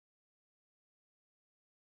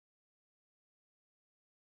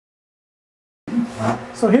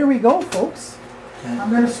So here we go, folks.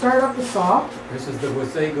 I'm going to start up the saw. This is the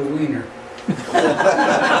Wasaga wiener.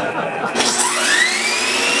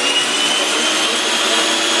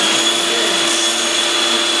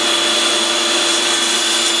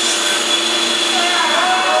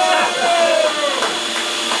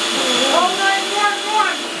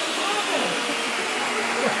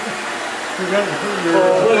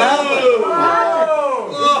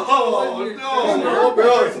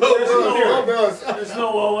 There's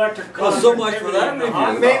no electric car. Well, so much for that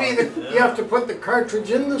review. Maybe you have to put the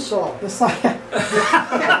cartridge in the saw. The saw,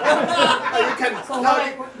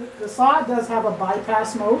 the saw does have a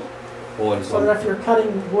bypass mode, so that if you're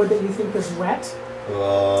cutting wood that you think is wet,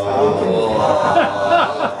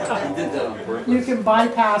 you can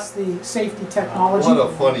bypass the safety technology. What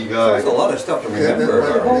a funny guy. There's a lot of stuff to remember.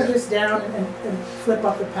 You hold this down and flip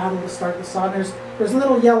up the paddle to start the saw. There's a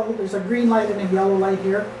little yellow, there's a green light and a yellow light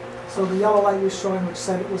here. So the yellow light was showing which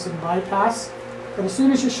said it was in bypass. But as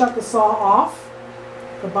soon as you shut the saw off,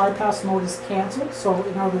 the bypass mode is canceled. So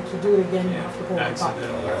in order to do it again, you have to hold the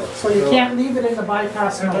button. So you can't leave it in the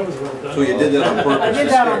bypass mode. So you did that on purpose? I did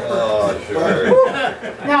that on purpose. Oh,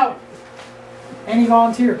 sure. Now, any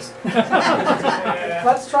volunteers?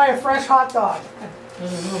 Let's try a fresh hot dog. Well,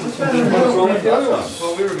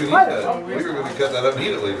 we were going to cut that up and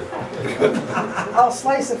eat it later. I'll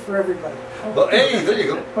slice it for everybody. Well, hey, there you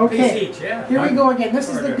go. Okay, here we go again. This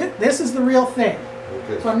is the good. This is the real thing.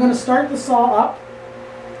 Okay. So I'm going to start the saw up.